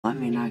I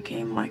mean, I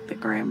came like the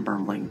Graham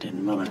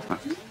Burlington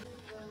motherfucker.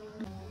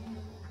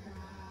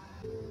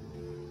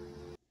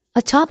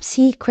 A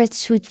top-secret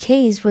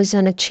suitcase was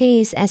on a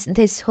chase as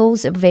this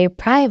holds very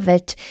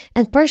private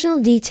and personal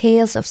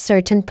details of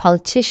certain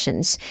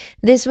politicians.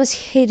 This was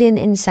hidden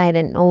inside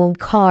an old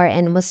car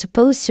and was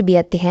supposed to be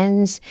at the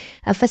hands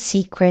of a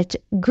secret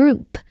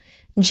group.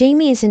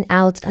 Jamie is an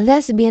out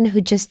lesbian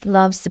who just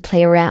loves to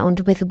play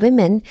around with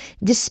women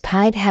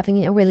despite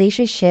having a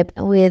relationship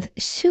with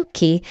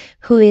Sukie,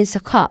 who is a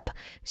cop.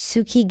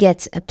 Sukie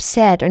gets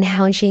upset on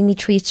how Jamie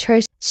treats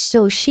her,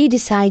 so she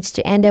decides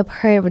to end up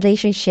her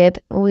relationship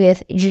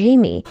with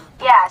Jamie.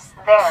 Yes,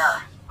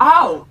 there.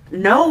 Oh,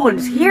 no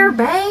one's here,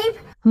 babe.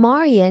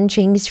 Marian,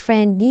 Jamie's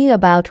friend, knew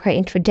about her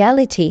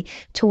infidelity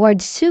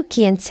towards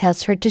Sukie and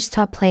tells her to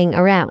stop playing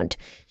around.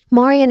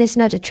 Marian is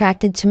not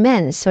attracted to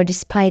men, so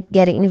despite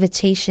getting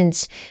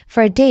invitations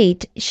for a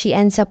date, she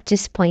ends up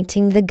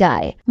disappointing the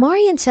guy.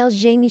 Marian tells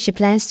Jamie she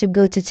plans to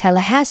go to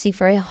Tallahassee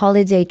for a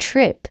holiday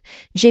trip.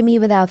 Jamie,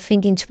 without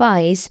thinking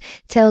twice,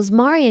 tells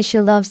Marian she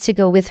loves to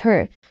go with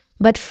her.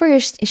 But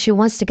first, she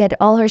wants to get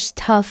all her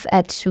stuff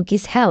at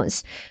Sukie's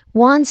house.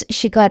 Once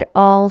she got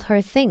all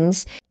her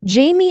things,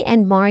 Jamie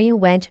and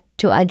Marian went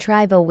to a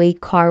drive-away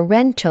car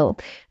rental.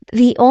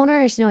 The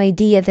owner has no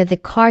idea that the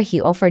car he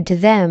offered to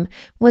them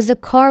was the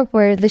car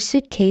where the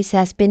suitcase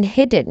has been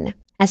hidden.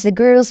 As the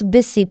girls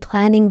busy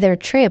planning their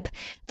trip,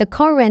 the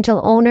car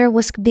rental owner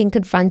was being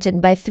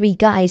confronted by three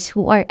guys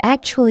who are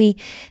actually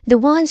the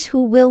ones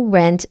who will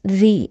rent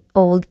the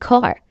old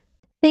car.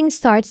 Things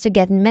start to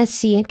get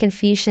messy and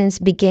confusions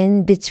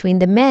begin between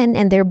the men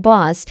and their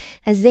boss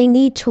as they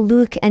need to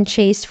look and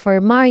chase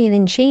for Marian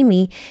and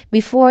Jamie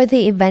before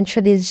they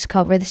eventually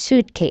discover the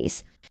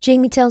suitcase.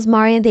 Jamie tells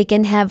Marian they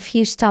can have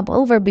few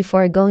stopover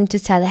before going to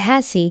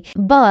Tallahassee,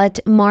 but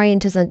Marian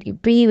doesn't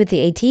agree with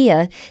the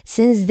idea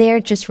since they're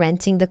just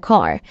renting the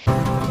car.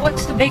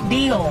 What's the big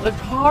deal? The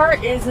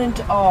car isn't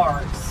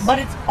ours, but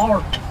it's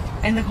art.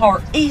 And the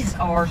car is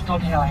ours,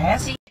 not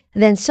Tallahassee.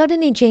 Then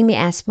suddenly Jamie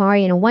asks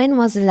Marian when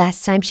was the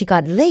last time she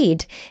got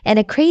laid, and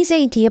a crazy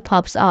idea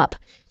pops up.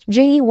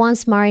 Jamie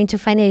wants Marian to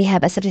finally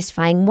have a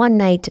satisfying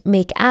one-night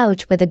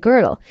make-out with a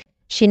girl.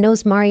 She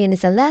knows Marian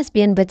is a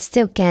lesbian but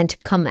still can't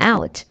come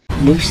out.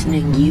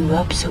 Loosening you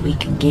up so we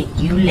can get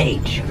you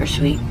laid, sugar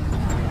sweet.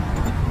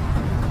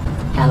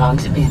 How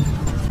long's it been?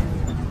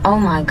 Oh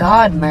my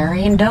God,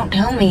 Marian, don't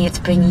tell me it's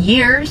been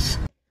years.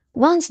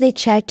 Once they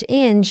checked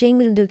in,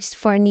 Jamie looks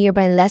for a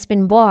nearby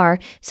lesbian bar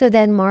so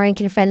that Marian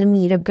can finally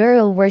meet a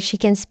girl where she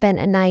can spend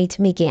a night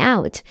making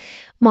out.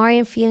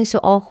 Marian, feeling so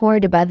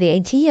awkward about the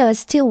idea,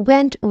 still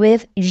went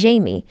with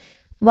Jamie.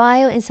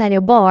 While inside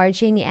a bar,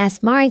 Jamie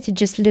asks Marian to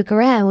just look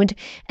around,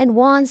 and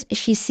once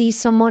she sees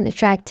someone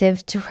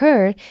attractive to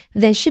her,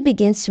 then she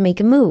begins to make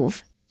a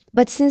move.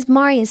 But since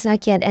Marian is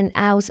not yet an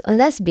out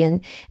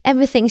lesbian,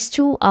 everything is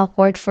too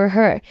awkward for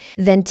her.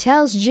 Then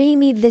tells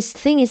Jamie this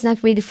thing is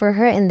not ready for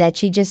her and that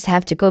she just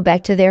have to go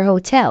back to their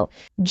hotel.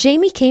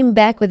 Jamie came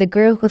back with a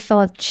girl who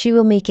thought she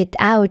will make it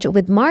out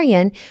with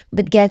Marian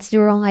but gets the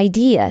wrong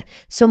idea.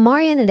 So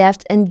Marian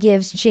left and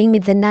gives Jamie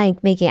the night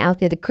making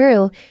out with the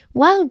girl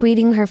while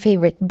reading her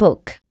favorite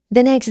book.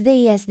 The next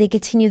day, as they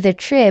continue their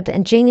trip,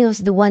 and Jamie was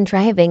the one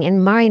driving,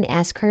 and Marian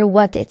asked her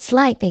what it's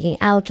like making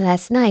out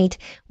last night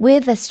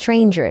with a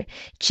stranger.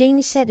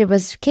 Jamie said it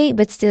was okay,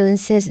 but still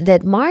insists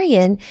that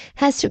Marian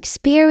has to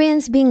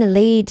experience being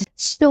laid.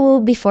 So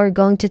before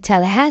going to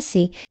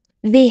Tallahassee,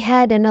 they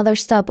had another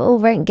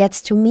stopover and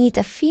gets to meet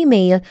a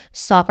female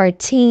soccer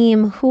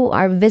team who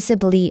are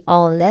visibly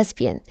all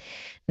lesbian.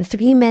 The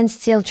three men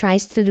still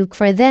tries to look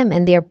for them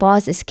and their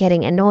boss is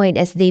getting annoyed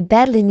as they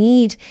badly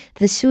need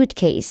the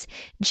suitcase.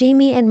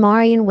 Jamie and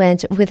Marian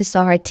went with the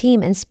soccer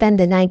team and spent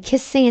the night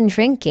kissing and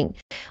drinking.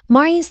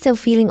 Marian, still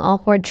feeling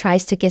awkward,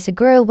 tries to kiss a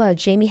girl while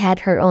Jamie had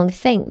her own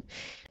thing.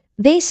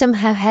 They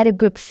somehow had a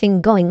group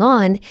thing going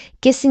on,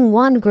 kissing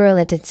one girl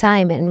at a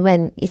time, and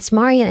when it's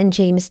Marian and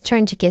Jamie's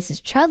turn to kiss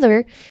each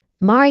other,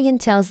 Marian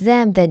tells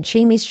them that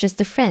Jamie's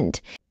just a friend.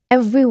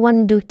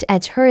 Everyone looked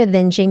at her,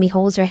 then Jamie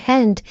holds her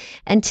hand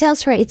and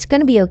tells her it's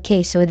gonna be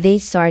okay, so they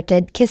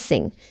started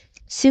kissing.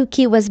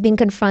 Sukie was being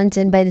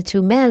confronted by the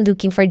two men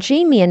looking for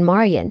Jamie and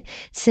Marian.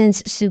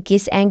 Since Sukie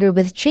is angry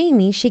with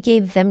Jamie, she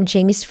gave them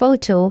Jamie's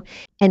photo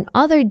and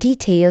other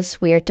details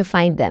where to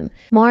find them.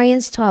 Marian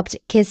stopped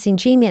kissing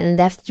Jamie and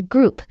left the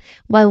group.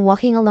 While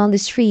walking along the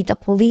street, the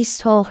police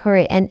told her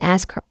and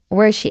asked her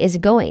where she is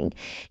going.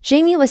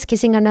 Jamie was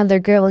kissing another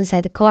girl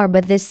inside the car,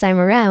 but this time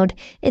around,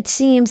 it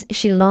seems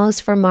she longs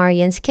for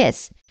Marian's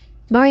kiss.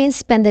 Marian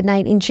spent the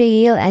night in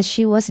jail as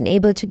she wasn't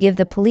able to give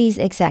the police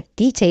exact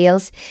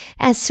details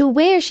as to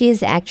where she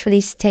is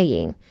actually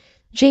staying.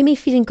 Jamie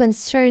feeling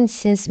concerned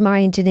since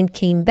Marian didn't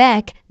came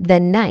back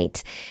that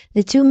night.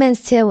 The two men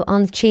still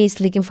on the chase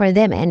looking for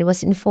them and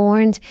was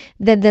informed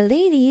that the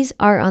ladies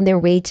are on their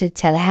way to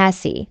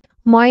Tallahassee.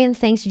 Marian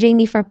thanks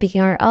Jamie for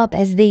picking her up.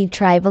 As they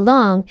drive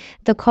along.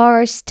 The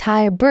car's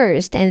tire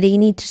burst and they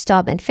need to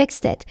stop and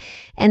fix it.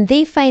 And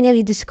they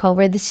finally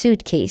discover the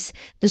suitcase.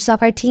 The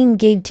soccer team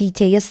gave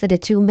details to the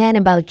two men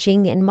about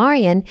Jamie and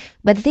Marian,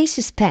 but they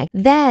suspect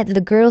that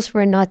the girls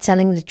were not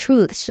telling the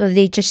truth, so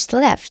they just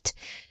left.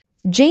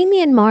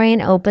 Jamie and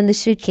Marian opened the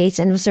suitcase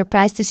and were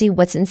surprised to see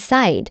what's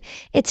inside.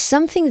 It's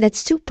something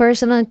that's too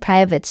personal and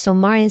private, so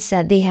Marian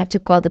said they have to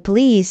call the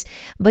police,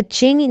 but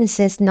Jamie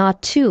insists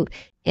not to.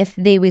 If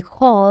they will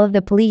call,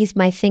 the police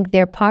might think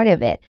they're part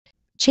of it.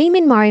 Jamie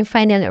and Marian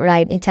finally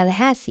arrived in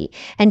Tallahassee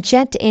and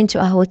checked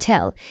into a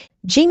hotel.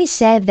 Jamie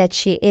said that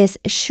she is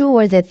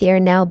sure that they are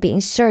now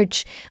being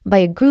searched by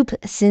a group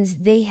since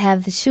they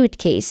have the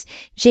suitcase.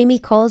 Jamie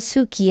calls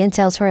Sukie and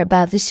tells her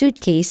about the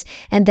suitcase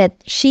and that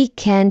she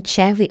can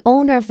check the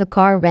owner of the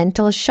car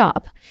rental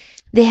shop.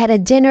 They had a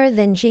dinner,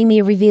 then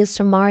Jamie reveals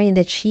to Marian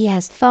that she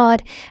has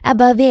thought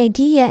about the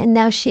idea and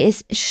now she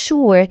is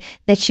sure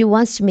that she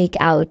wants to make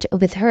out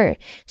with her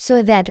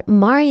so that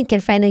Marian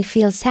can finally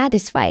feel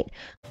satisfied.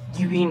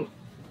 You mean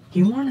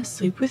you want to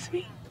sleep with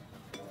me?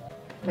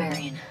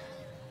 Marian,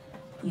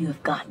 you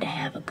have got to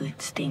have a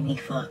good steamy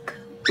fuck.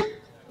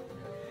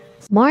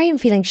 Marian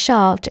feeling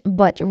shocked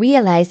but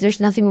realized there's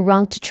nothing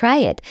wrong to try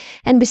it,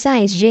 and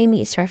besides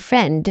Jamie is her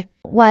friend.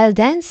 While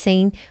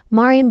dancing,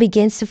 Marian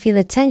begins to feel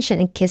the tension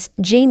and kiss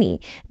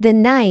Jamie. The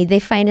night they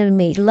finally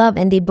made love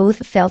and they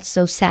both felt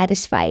so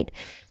satisfied.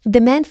 The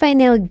man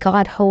finally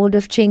got hold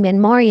of Jamie and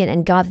Marian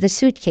and got the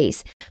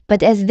suitcase,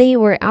 but as they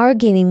were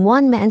arguing,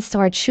 one man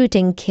started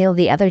shooting and killed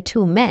the other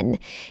two men.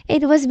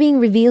 It was being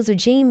revealed to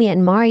Jamie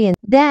and Marian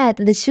that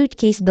the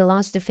suitcase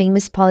belongs to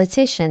famous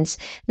politicians.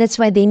 That's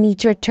why they need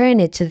to return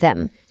it to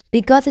them.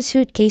 They got the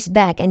suitcase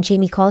back and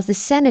Jamie calls the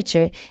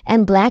senator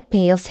and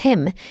blackmails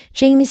him.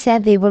 Jamie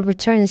said they will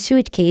return the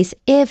suitcase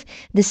if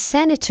the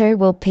senator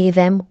will pay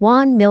them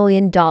 $1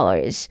 million.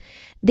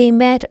 They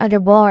met at a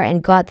bar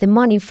and got the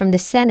money from the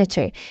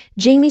senator.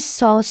 Jamie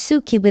saw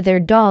Sukie with her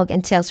dog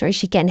and tells her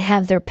she can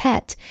have their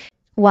pet.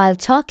 While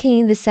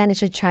talking, the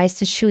senator tries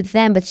to shoot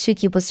them, but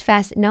Sukie was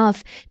fast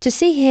enough to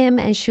see him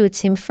and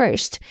shoots him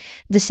first.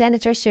 The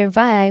senator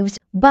survives,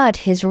 but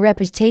his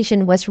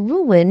reputation was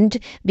ruined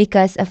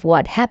because of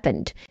what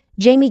happened.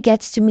 Jamie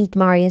gets to meet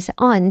Marian's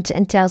aunt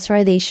and tells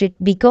her they should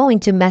be going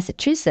to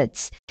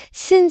Massachusetts,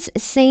 since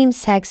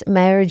same-sex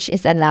marriage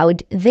is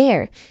allowed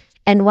there.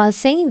 And while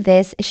saying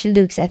this, she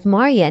looks at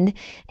Marian,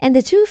 and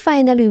the two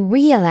finally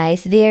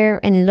realize they're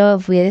in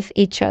love with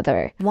each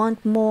other.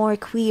 Want more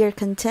queer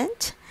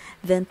content?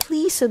 Then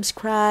please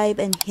subscribe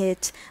and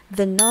hit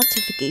the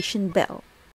notification bell.